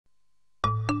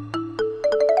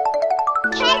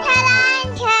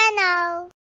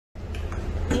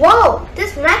Whoa,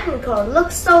 this magnet car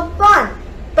looks so fun,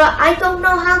 but I don't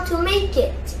know how to make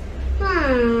it.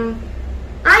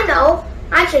 I know.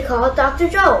 I should call Dr.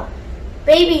 Jo.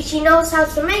 Maybe she knows how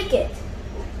to make it.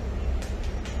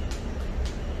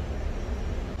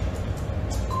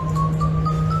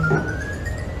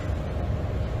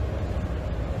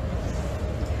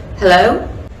 Hello?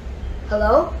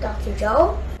 Hello, Dr.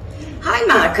 Jo? Hi,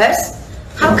 Marcus.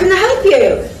 How can I help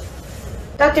you?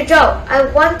 Dr. Jo, I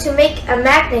want to make a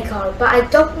magnet car, but I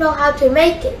don't know how to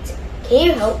make it. Can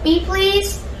you help me,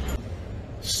 please?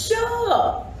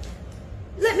 Sure.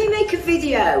 Let me make a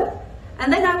video,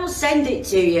 and then I will send it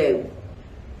to you.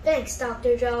 Thanks,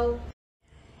 Dr. Jo.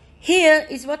 Here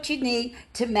is what you need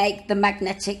to make the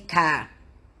magnetic car.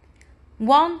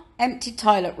 1 empty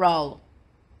toilet roll,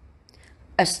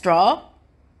 a straw,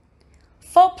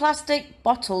 4 plastic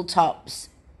bottle tops,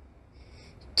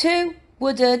 2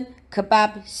 wooden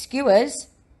kebab skewers,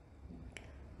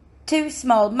 2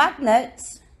 small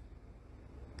magnets,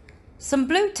 some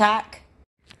blue tack.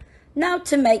 Now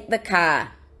to make the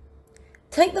car.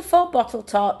 Take the 4 bottle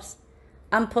tops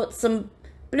and put some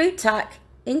blue tack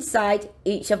inside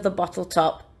each of the bottle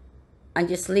top and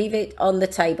just leave it on the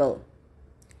table.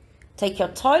 Take your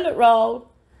toilet roll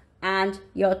and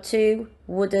your 2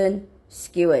 wooden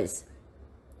skewers.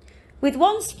 With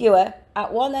 1 skewer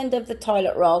at one end of the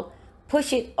toilet roll,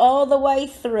 push it all the way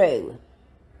through.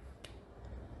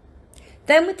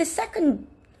 Then with the second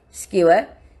skewer,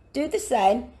 do the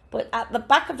same, but at the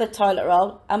back of the toilet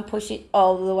roll and push it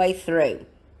all the way through.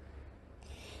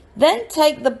 Then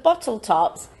take the bottle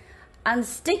tops and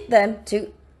stick them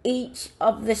to each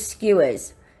of the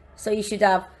skewers. So you should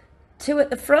have 2 at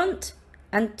the front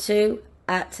and 2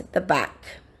 at the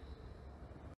back.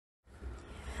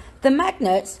 The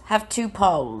magnets have 2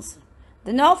 poles,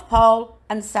 the North Pole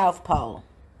and South Pole.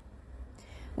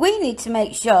 We need to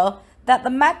make sure that the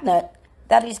magnet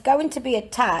that is going to be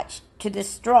attached to the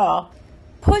straw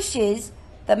pushes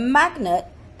the magnet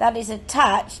that is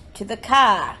attached to the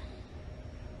car.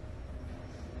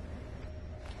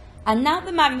 And now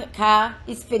the magnet car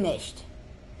is finished.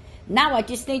 Now I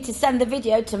just need to send the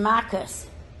video to Marcus.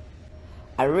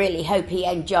 I really hope he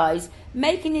enjoys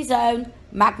making his own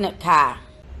magnet car.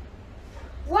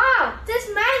 Wow, this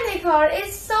magnet car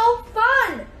is so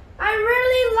fun! I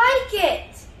really like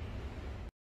it!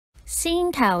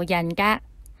 先求人格，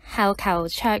後求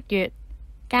卓越，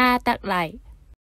加德麗。